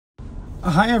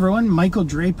Hi everyone, Michael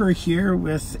Draper here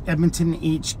with Edmonton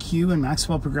HQ and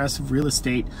Maxwell Progressive Real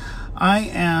Estate. I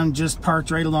am just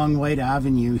parked right along Whyte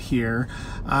Avenue here.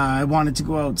 I wanted to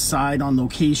go outside on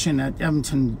location at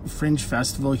Edmonton Fringe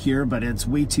Festival here, but it's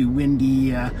way too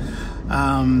windy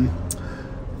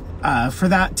for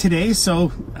that today. So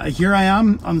here I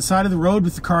am on the side of the road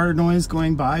with the car noise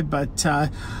going by. But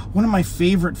one of my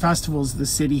favorite festivals of the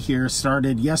city here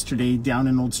started yesterday down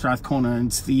in Old Strathcona.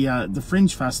 It's the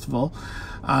Fringe Festival.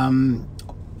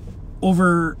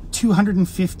 Over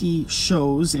 250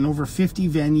 shows in over 50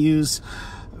 venues,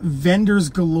 vendors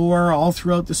galore all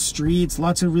throughout the streets,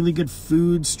 lots of really good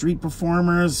food, street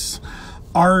performers,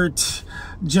 art,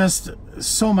 just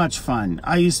so much fun.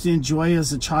 I used to enjoy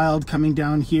as a child coming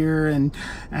down here and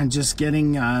just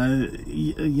getting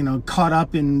you know, caught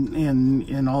up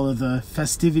in all of the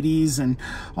festivities and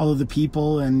all of the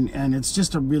people, and it's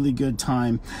just a really good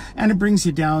time. And it brings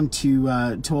you down to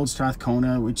Old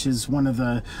Strathcona, which is one of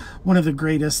the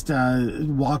greatest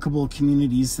walkable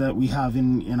communities that we have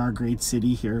in our great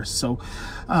city here. So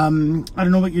I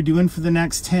don't know what you're doing for the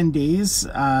next 10 days.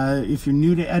 If you're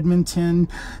new to Edmonton,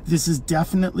 this is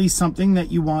definitely something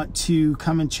that you want to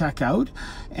come and check out,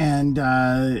 and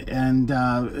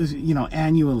you know,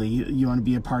 annually you want to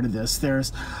be a part of this.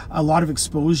 There's a lot of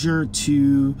exposure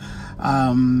to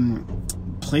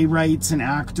playwrights and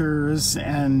actors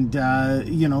and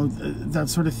you know, that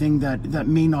sort of thing that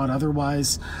may not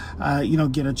otherwise you know,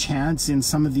 get a chance in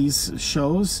some of these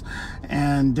shows.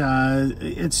 And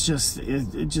it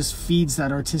just feeds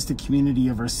that artistic community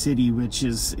of our city, which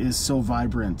is so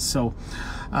vibrant. So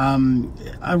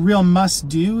a real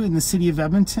must-do in the city of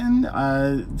Edmonton,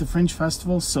 the Fringe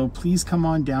Festival. So please come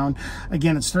on down.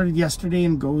 Again, it started yesterday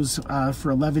and goes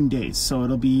for 11 days, so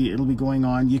it'll be going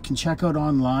on. You can check out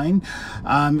online.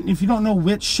 If you don't know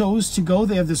which shows to go,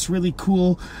 they have this really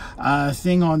cool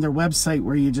thing on their website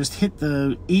where you just hit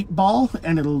the 8-ball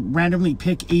and it'll randomly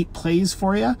pick 8 plays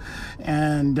for you,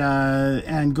 and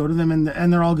go to them,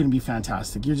 and they're all going to be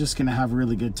fantastic. You're just going to have a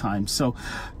really good time. So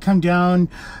come down,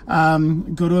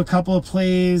 go to a couple of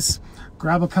plays,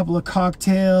 grab a couple of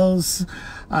cocktails,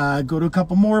 go to a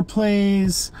couple more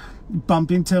plays,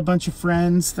 bump into a bunch of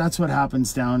friends. That's what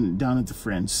happens down at the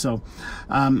Fringe. So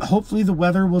hopefully the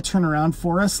weather will turn around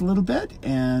for us a little bit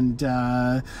and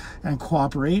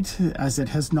cooperate, as it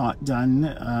has not done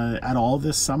at all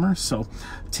this summer. So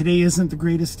today isn't the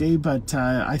greatest day, but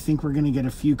I think we're going to get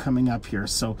a few coming up here.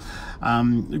 So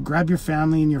grab your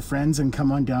family and your friends and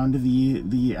come on down to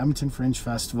the Edmonton Fringe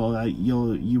Festival.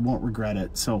 You won't regret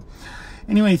it. So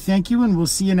anyway, thank you, and we'll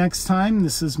see you next time.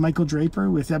 This is Michael Draper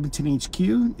with Edmonton HQ.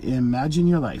 Imagine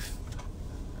your life.